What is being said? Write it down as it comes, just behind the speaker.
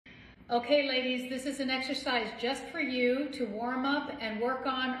Okay, ladies, this is an exercise just for you to warm up and work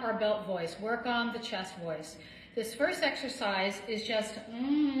on our belt voice, work on the chest voice. This first exercise is just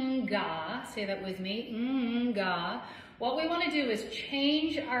ga. Say that with me, ga. What we want to do is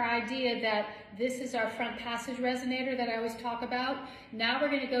change our idea that this is our front passage resonator that I always talk about. Now we're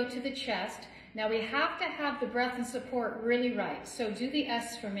going to go to the chest. Now we have to have the breath and support really right. So do the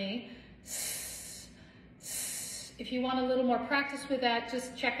S for me. If you want a little more practice with that,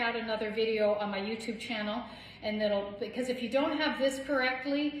 just check out another video on my YouTube channel, and because if you don't have this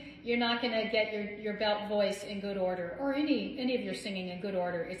correctly, you're not going to get your belt voice in good order, or any of your singing in good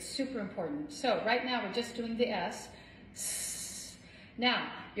order. It's super important. So right now we're just doing the S. Now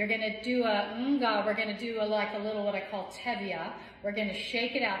you're going to do a nga. We're going to do like a little what I call tevya. We're going to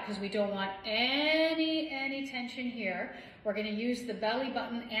shake it out because we don't want any tension here. We're going to use the belly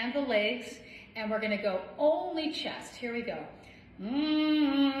button and the legs. And we're going to go only chest. Here we go.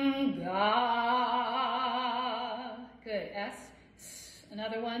 Ga. Good. S.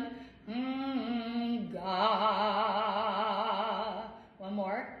 Another one. Ga. One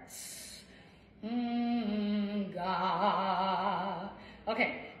more. Ga.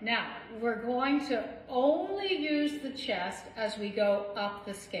 Okay. Now we're going to only use the chest as we go up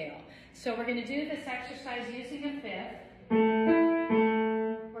the scale. So we're going to do this exercise using a fifth.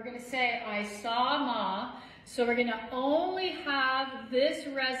 We're going to say, I saw Ma. So we're going to only have this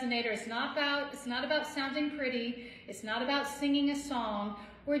resonator. It's not about sounding pretty. It's not about singing a song.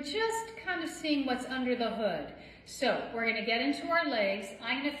 We're just kind of seeing what's under the hood. So we're going to get into our legs.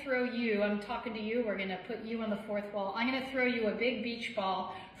 I'm going to throw you, I'm talking to you. We're going to put you on the fourth wall. I'm going to throw you a big beach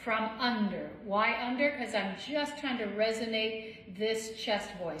ball from under. Why under? Because I'm just trying to resonate this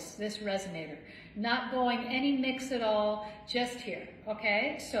chest voice, this resonator. Not going any mix at all, just here.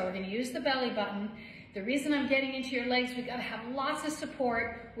 Okay? So we're going to use the belly button. The reason I'm getting into your legs, we've got to have lots of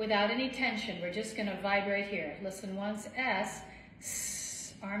support without any tension. We're just going to vibrate here. Listen once, S.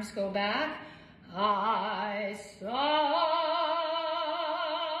 Arms go back. I saw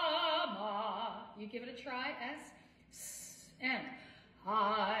Ma. You give it a try, S. And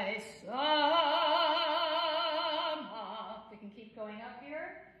I saw Ma. We can keep going up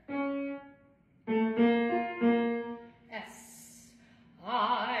here. S.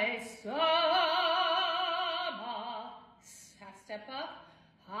 I saw Ma. Half step up.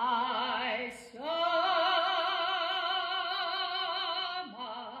 I saw.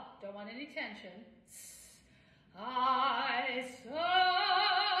 Don't want any tension. I saw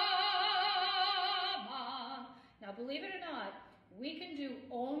Ma. Now, believe it or not, we can do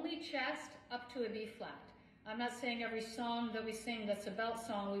only chest up to a B flat. I'm not saying every song that we sing that's a belt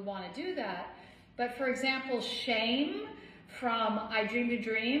song we want to do that. But for example, Shame from I Dreamed a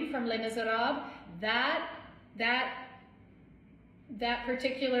Dream from Les Miserables, that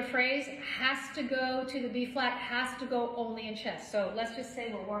particular phrase has to go to the B flat, has to go only in chest. So let's just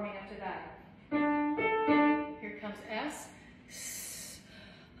say we're warming up to that. Here comes S.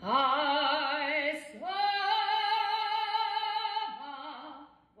 I saw Ma.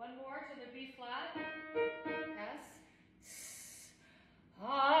 One more to the B flat. S.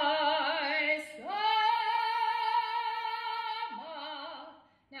 I saw Ma.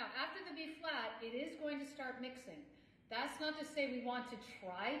 Now after the B flat, it is going to start mixing. That's not to say we want to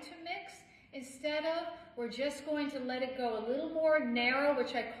try to mix. Instead of, we're just going to let it go a little more narrow,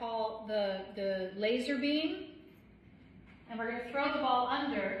 which I call the laser beam. And we're going to throw the ball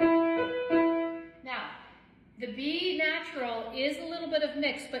under. Now, the B natural is a little bit of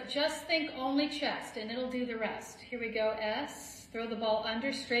mix, but just think only chest and it'll do the rest. Here we go, S. Throw the ball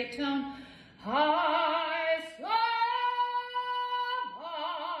under, straight tone. I saw.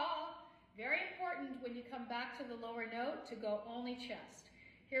 Very important when you come back to the lower note to go only chest.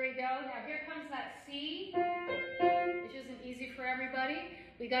 Here we go. Now here comes that C, which isn't easy for everybody.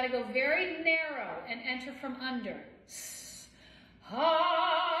 We got to go very narrow and enter from under.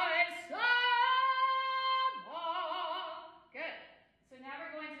 I saw Ma. Good. So now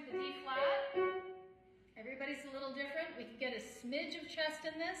we're going to the D flat. Everybody's a little different. We can get a smidge of chest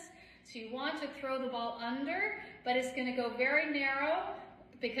in this. So you want to throw the ball under, but it's going to go very narrow.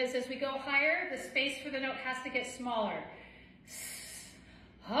 Because as we go higher, the space for the note has to get smaller.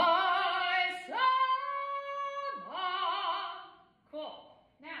 I saw Ma. Cool.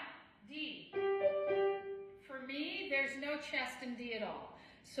 Now, D. For me, there's no chest in D at all.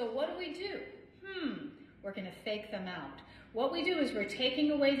 So what do? We're going to fake them out. What we do is we're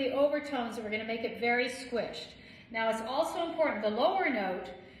taking away the overtones and we're going to make it very squished. Now, it's also important, the lower note,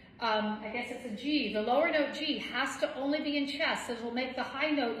 I guess it's a G. The lower note G has to only be in chest. This will make the high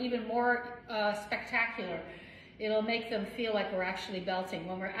note even more spectacular. It'll make them feel like we're actually belting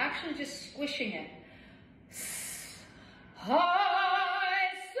when we're actually just squishing it. High,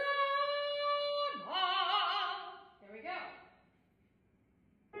 there we go.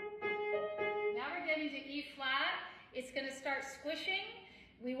 Now we're getting to E flat. It's going to start squishing.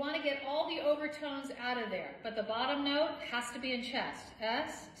 We want to get all the overtones out of there, but the bottom note has to be in chest.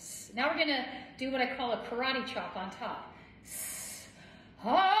 S. Now we're going to do what I call a karate chop on top. S.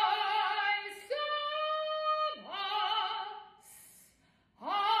 High,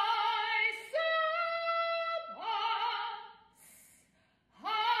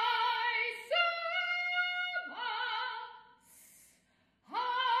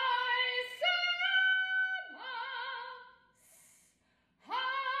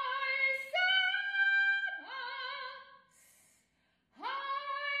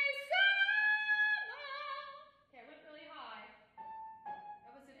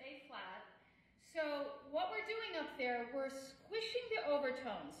 So what we're doing up there, we're squishing the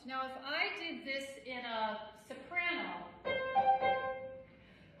overtones. Now if I did this in a soprano,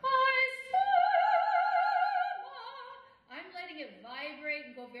 I'm letting it vibrate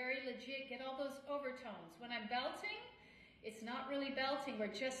and go very legit, get all those overtones. When I'm belting, it's not really belting, we're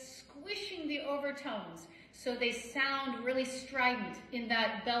just squishing the overtones so they sound really strident in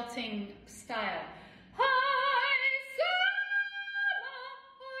that belting style.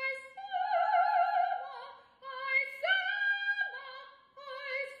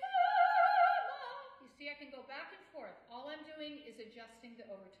 I can go back and forth. All I'm doing is adjusting the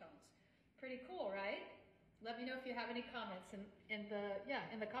overtones. Pretty cool, right? Let me know if you have any comments in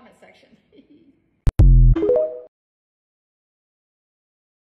the comment section.